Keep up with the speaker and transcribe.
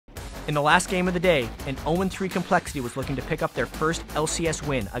In the last game of the day, an 0-3 Complexity was looking to pick up their first LCS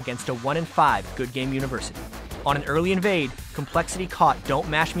win against a 1-5 Good Game University. On an early invade, Complexity caught Don't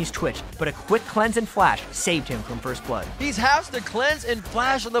Mash Me's Twitch, but a quick cleanse and flash saved him from first blood. He's has to cleanse and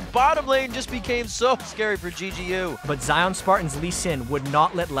flash, and the bottom lane just became so scary for GGU. But Zion Spartan's Lee Sin would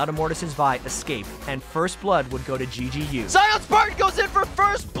not let Loudamortis' Vi escape, and first blood would go to GGU. Zion Spartan goes in for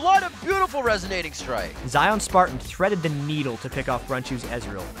first blood, a beautiful resonating strike. Zion Spartan threaded the needle to pick off Brunchu's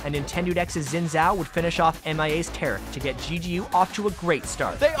Ezreal, and Nintendo X's Xin Zhao would finish off MIA's Taric to get GGU off to a great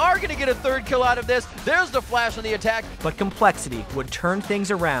start. They are going to get a third kill out of this. There's the flash on the attack. But Complexity would turn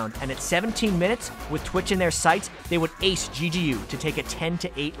things around, and at 17 minutes, with Twitch in their sights, they would ace GGU to take a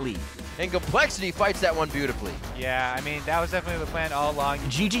 10-8 lead. And Complexity fights that one beautifully. Yeah, I mean, that was definitely the plan all along.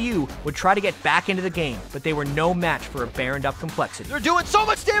 GGU would try to get back into the game, but they were no match for a baroned up Complexity. They're doing so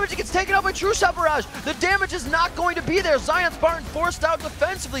much damage, it gets taken out by True Shot Barrage. The damage is not going to be there. Zion Spartan forced out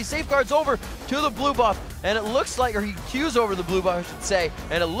defensively, safeguards over to the blue buff, and it looks like, or he cues over the blue buff, I should say,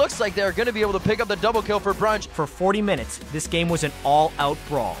 and it looks like they're going to be able to pick up the double kill for Brunch. For 40 minutes, this game was an all-out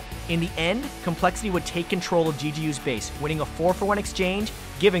brawl. In the end, Complexity would take control of GGU's base, winning a 4-for-1 exchange,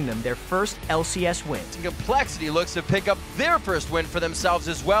 giving them their first LCS win. Complexity looks to pick up their first win for themselves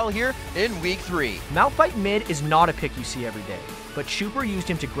as well here in Week 3. Malphite mid is not a pick you see every day, but Chuper used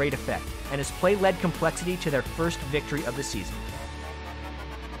him to great effect, and his play led Complexity to their first victory of the season.